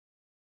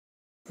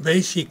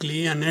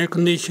Basically, an air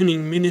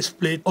conditioning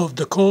mini-split of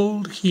the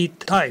cold heat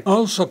type,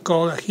 also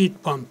called a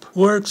heat pump,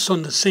 works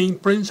on the same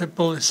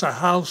principle as a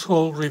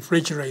household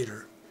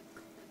refrigerator.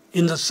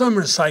 In the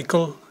summer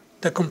cycle,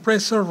 the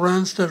compressor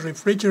runs the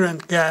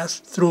refrigerant gas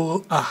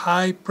through a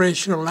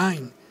high-pressure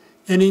line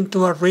and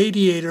into a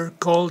radiator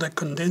called a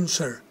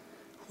condenser,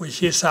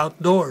 which is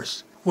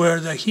outdoors, where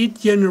the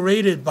heat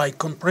generated by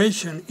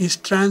compression is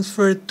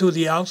transferred to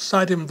the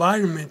outside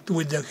environment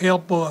with the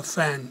help of a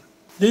fan.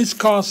 This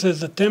causes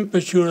the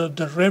temperature of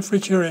the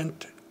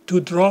refrigerant to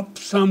drop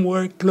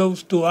somewhere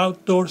close to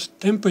outdoors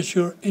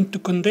temperature and to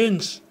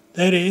condense.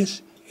 That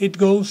is, it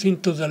goes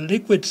into the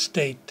liquid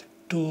state,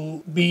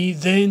 to be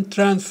then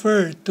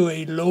transferred to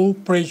a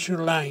low-pressure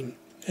line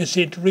as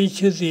it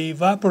reaches the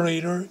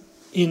evaporator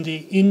in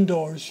the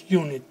indoors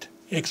unit,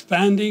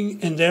 expanding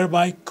and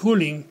thereby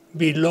cooling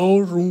below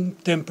room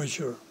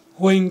temperature.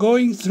 When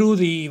going through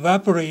the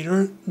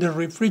evaporator, the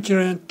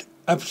refrigerant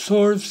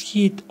absorbs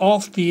heat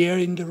off the air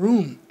in the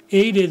room,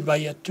 aided by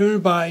a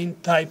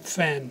turbine-type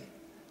fan.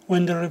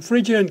 When the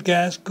refrigerant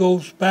gas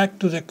goes back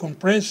to the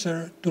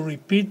compressor to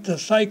repeat the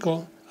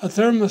cycle, a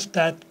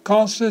thermostat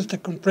causes the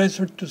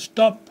compressor to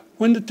stop.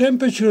 When the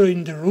temperature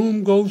in the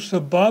room goes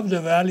above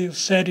the value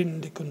set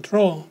in the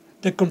control,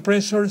 the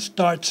compressor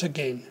starts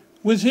again.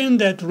 Within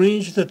that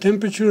range, the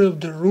temperature of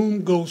the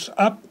room goes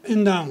up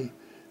and down,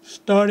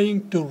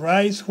 starting to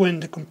rise when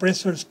the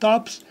compressor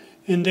stops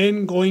and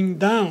then going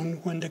down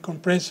when the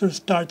compressor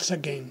starts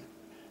again.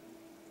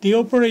 The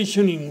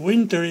operation in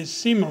winter is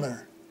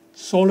similar.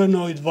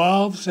 Solenoid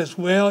valves as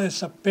well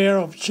as a pair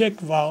of check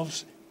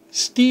valves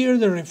steer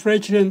the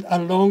refrigerant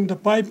along the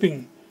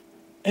piping,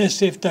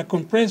 as if the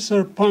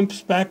compressor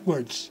pumps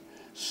backwards,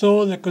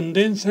 so the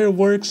condenser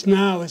works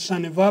now as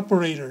an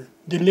evaporator,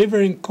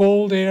 delivering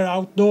cold air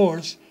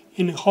outdoors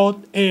and hot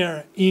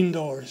air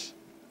indoors.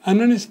 An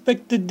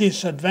unexpected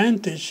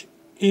disadvantage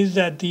is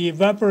that the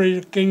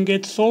evaporator can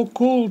get so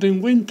cold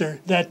in winter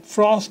that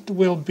frost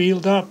will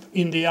build up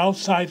in the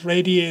outside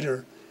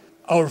radiator,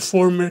 our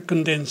former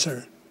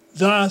condenser,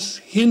 thus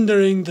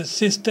hindering the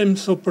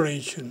system's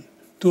operation.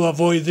 To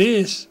avoid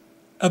this,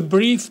 a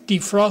brief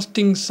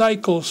defrosting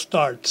cycle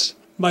starts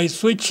by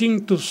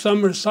switching to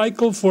summer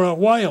cycle for a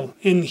while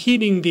and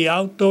heating the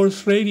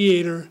outdoors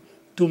radiator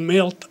to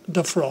melt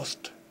the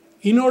frost.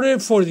 In order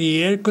for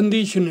the air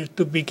conditioner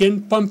to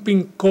begin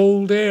pumping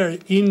cold air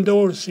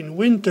indoors in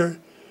winter,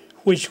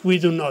 which we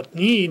do not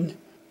need,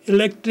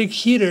 electric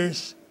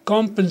heaters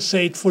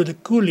compensate for the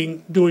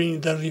cooling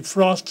during the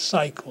defrost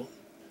cycle.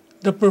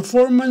 The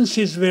performance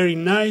is very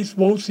nice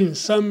both in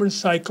summer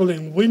cycle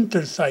and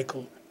winter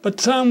cycle, but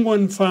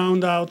someone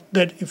found out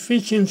that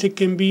efficiency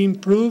can be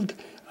improved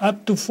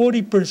up to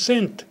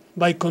 40%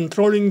 by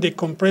controlling the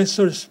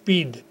compressor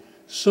speed,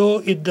 so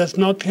it does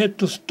not have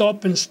to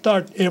stop and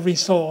start every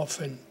so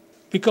often.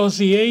 Because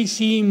the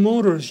AC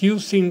motors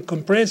using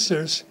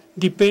compressors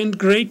depend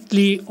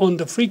greatly on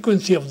the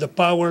frequency of the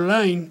power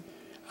line,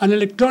 an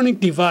electronic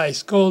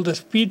device called a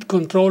speed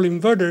control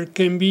inverter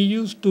can be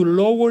used to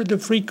lower the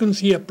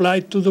frequency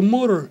applied to the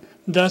motor,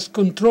 thus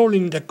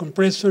controlling the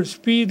compressor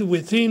speed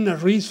within a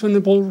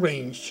reasonable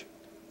range.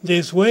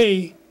 This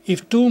way,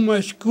 if too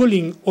much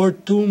cooling or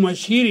too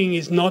much heating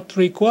is not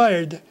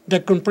required, the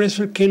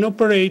compressor can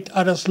operate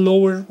at a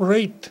slower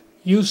rate,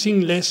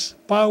 using less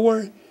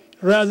power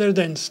rather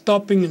than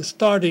stopping and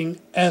starting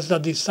as the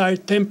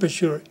desired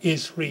temperature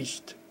is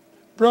reached.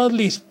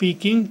 Broadly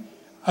speaking,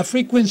 a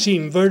frequency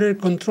inverter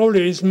controller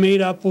is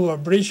made up of a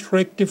bridge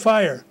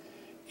rectifier,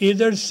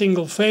 either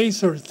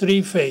single-phase or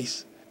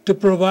three-phase, to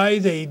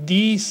provide a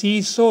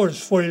DC source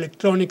for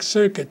electronic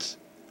circuits.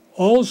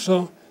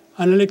 Also,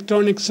 an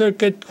electronic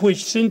circuit which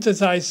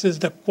synthesizes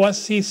the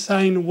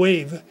quasi-sine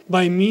wave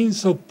by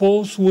means of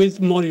pulse width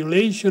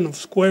modulation of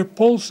square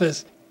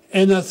pulses,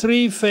 and a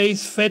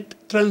three-phase FET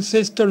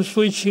transistor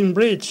switching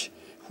bridge,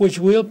 which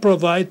will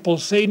provide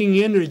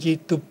pulsating energy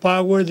to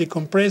power the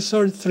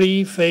compressor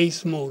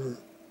three-phase motor.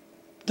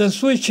 The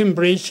switching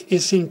bridge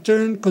is in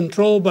turn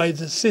controlled by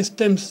the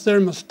system's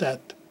thermostat.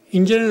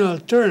 In general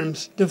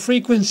terms, the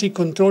frequency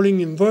controlling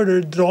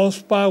inverter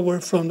draws power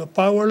from the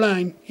power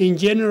line and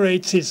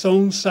generates its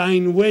own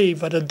sine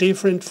wave at a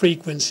different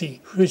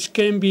frequency, which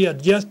can be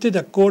adjusted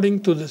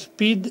according to the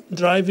speed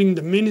driving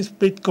the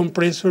mini-split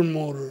compressor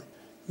motor.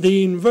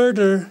 The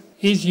inverter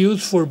is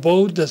used for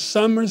both the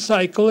summer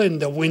cycle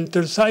and the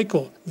winter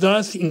cycle,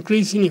 thus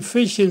increasing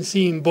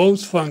efficiency in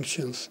both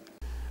functions.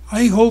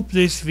 I hope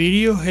this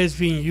video has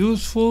been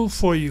useful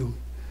for you.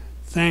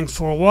 Thanks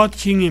for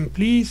watching and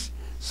please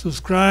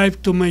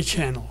subscribe to my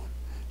channel.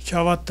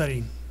 Ciao a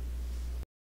tutti.